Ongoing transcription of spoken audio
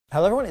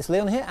Hello everyone, it's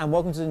Leon here and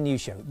welcome to the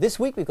news show. This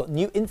week we've got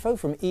new info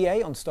from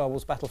EA on Star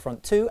Wars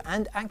Battlefront 2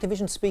 and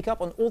Activision speak up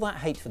on all that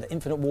hate for the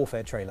Infinite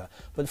Warfare trailer.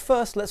 But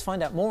first, let's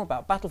find out more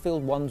about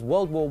Battlefield 1's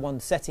World War I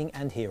setting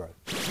and hero.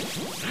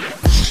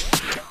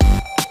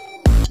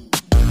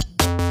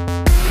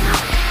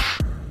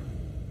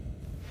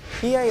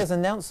 EA has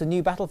announced a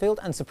new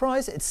Battlefield and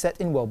surprise, it's set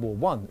in World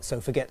War I,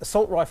 so forget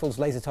assault rifles,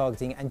 laser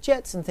targeting and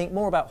jets and think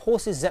more about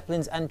horses,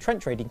 zeppelins and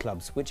trench raiding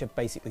clubs, which are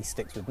basically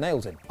sticks with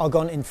nails in.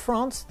 Argonne in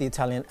France, the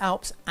Italian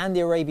Alps and the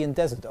Arabian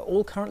Desert are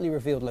all currently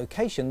revealed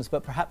locations,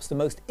 but perhaps the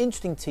most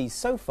interesting tease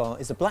so far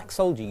is a black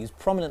soldier used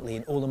prominently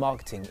in all the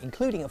marketing,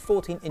 including a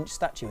 14-inch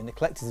statue in the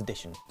collector's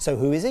edition. So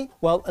who is he?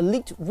 Well, a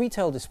leaked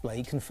retail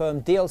display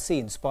confirmed DLC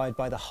inspired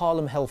by the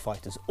Harlem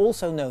Hellfighters,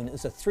 also known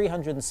as the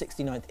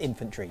 369th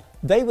Infantry.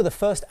 They were the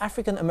first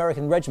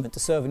African-American regiment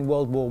to serve in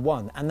World War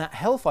I, and that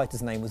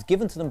Hellfighters name was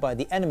given to them by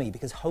the enemy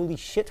because holy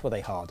shit were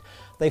they hard.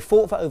 They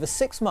fought for over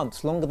 6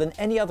 months, longer than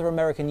any other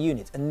American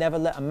unit, and never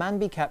let a man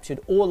be captured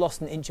or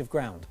lost an inch of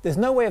ground. There's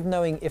no way of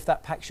knowing if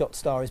that pack-shot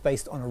star is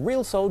based on a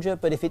real soldier,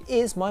 but if it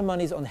is, my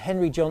money's on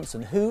Henry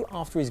Johnson, who,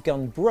 after his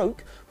gun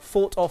broke,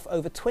 fought off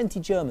over 20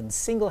 Germans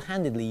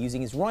single-handedly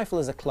using his rifle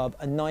as a club,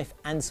 a knife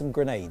and some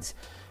grenades.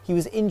 He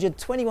was injured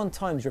 21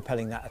 times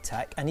repelling that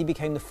attack, and he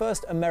became the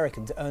first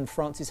American to earn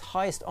France's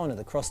highest honour,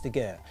 the Cross de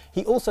Guerre.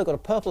 He also got a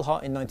Purple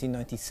Heart in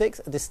 1996,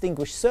 a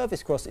Distinguished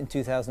Service Cross in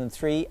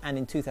 2003, and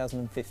in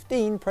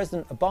 2015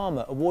 President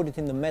Obama awarded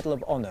him the Medal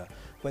of Honor,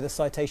 where the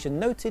citation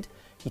noted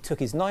he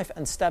took his knife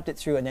and stabbed it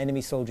through an enemy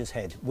soldier's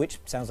head, which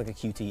sounds like a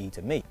QTE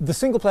to me. The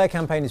single-player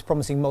campaign is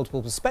promising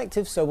multiple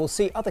perspectives, so we'll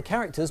see other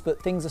characters,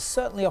 but things are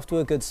certainly off to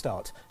a good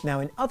start. Now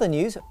in other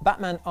news,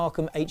 Batman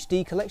Arkham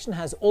HD Collection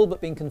has all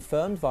but been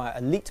confirmed via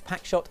a leaked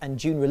packshot and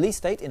June release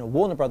date in a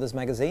Warner Brothers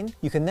magazine.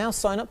 You can now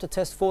sign up to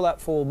test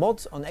Fallout 4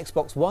 mods on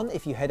Xbox One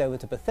if you head over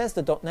to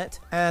Bethesda.net,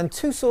 and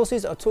two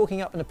sources are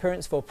talking up an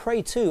appearance for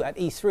Prey 2 at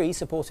E3,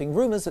 supporting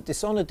rumours that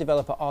Dishonored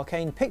developer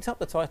Arcane picked up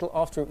the title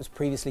after it was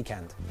previously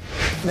canned.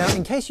 Now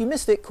in case you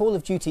missed it, Call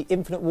of Duty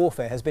Infinite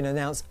Warfare has been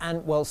announced,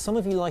 and well, some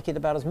of you like it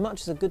about as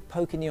much as a good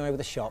poke in the eye with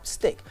a sharp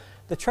stick.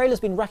 The trailer's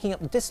been racking up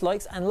the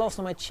dislikes, and last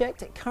time I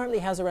checked it currently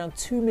has around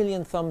 2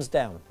 million thumbs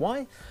down.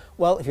 Why?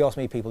 Well, if you ask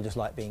me, people just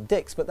like being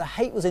dicks, but the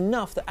hate was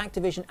enough that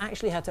Activision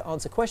actually had to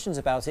answer questions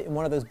about it in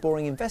one of those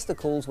boring investor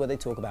calls where they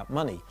talk about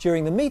money.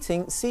 During the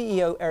meeting,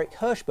 CEO Eric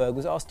Hirschberg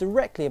was asked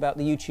directly about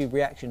the YouTube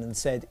reaction and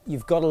said,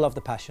 "You've got to love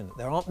the passion.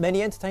 There aren't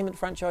many entertainment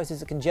franchises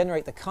that can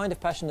generate the kind of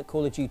passion that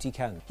Call of Duty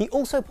can." He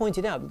also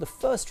pointed out that the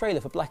first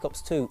trailer for Black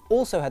Ops 2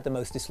 also had the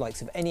most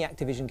dislikes of any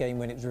Activision game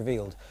when it was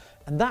revealed,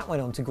 and that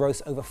went on to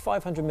gross over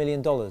 $500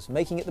 million,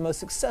 making it the most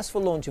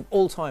successful launch of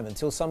all time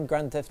until some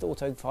Grand Theft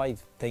Auto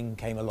 5 thing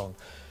came along.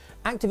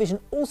 Activision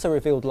also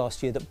revealed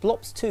last year that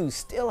Blops 2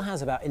 still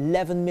has about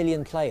 11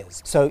 million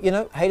players. So, you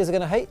know, haters are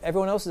going to hate,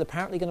 everyone else is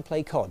apparently going to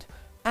play COD.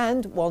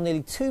 And while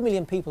nearly 2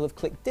 million people have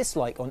clicked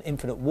dislike on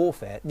Infinite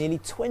Warfare, nearly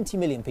 20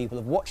 million people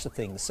have watched the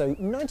thing, so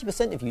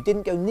 90% of you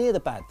didn't go near the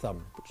bad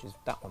thumb, which is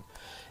that one.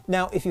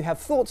 Now, if you have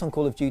thoughts on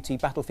Call of Duty,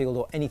 Battlefield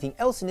or anything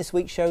else in this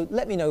week's show,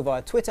 let me know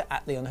via Twitter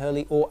at Leon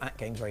Hurley or at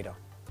GamesRadar.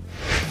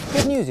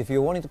 Good news if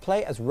you're wanting to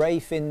play as Rey,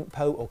 Finn,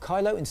 Poe or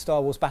Kylo in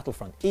Star Wars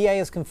Battlefront. EA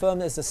has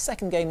confirmed there's a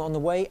second game on the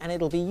way and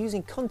it'll be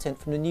using content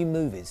from the new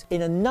movies.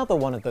 In another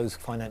one of those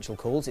financial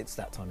calls, it's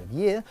that time of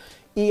year,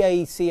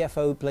 EA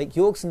CFO Blake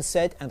Yorkson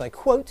said, and I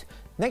quote,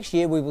 "Next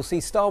year we will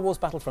see Star Wars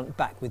Battlefront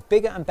back with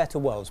bigger and better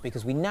worlds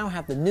because we now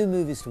have the new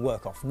movies to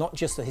work off, not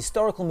just the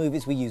historical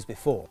movies we used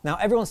before." Now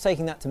everyone's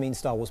taking that to mean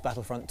Star Wars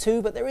Battlefront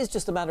 2, but there is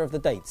just a matter of the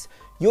dates.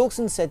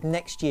 Yorkson said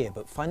next year,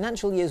 but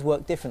financial years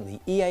work differently.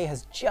 EA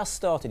has just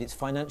started its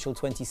financial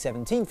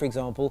 2017, for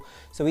example,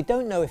 so we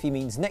don't know if he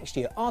means next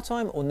year our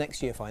time or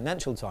next year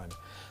financial time.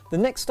 The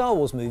next Star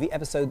Wars movie,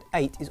 Episode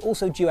 8, is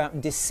also due out in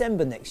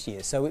December next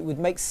year, so it would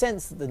make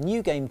sense that the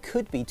new game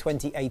could be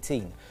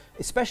 2018,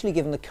 especially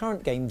given the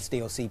current game's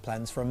DLC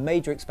plans for a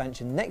major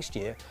expansion next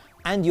year,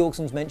 and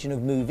Yorkson's mention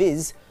of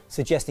movies,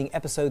 suggesting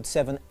Episode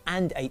 7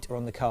 and 8 are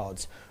on the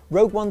cards.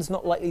 Rogue One's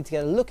not likely to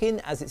get a look in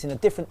as it's in a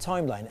different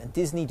timeline, and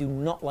Disney do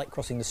not like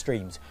crossing the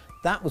streams.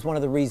 That was one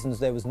of the reasons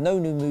there was no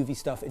new movie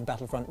stuff in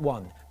Battlefront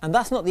 1. And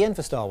that's not the end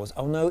for Star Wars.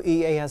 Oh no,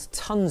 EA has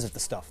tons of the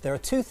stuff. There are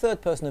 2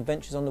 third-person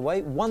adventures on the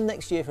way, one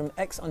next year from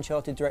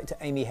ex-Uncharted director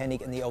Amy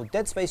Hennig and the old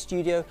Dead Space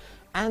studio,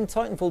 and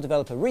Titanfall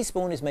developer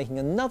Respawn is making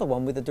another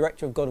one with the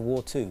director of God of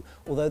War 2,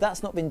 although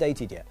that's not been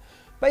dated yet.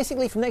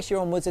 Basically, from next year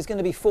onwards, there's going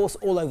to be Force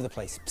all over the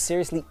place,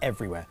 seriously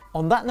everywhere.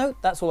 On that note,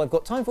 that's all I've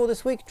got time for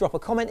this week. Drop a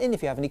comment in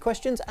if you have any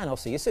questions, and I'll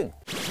see you soon.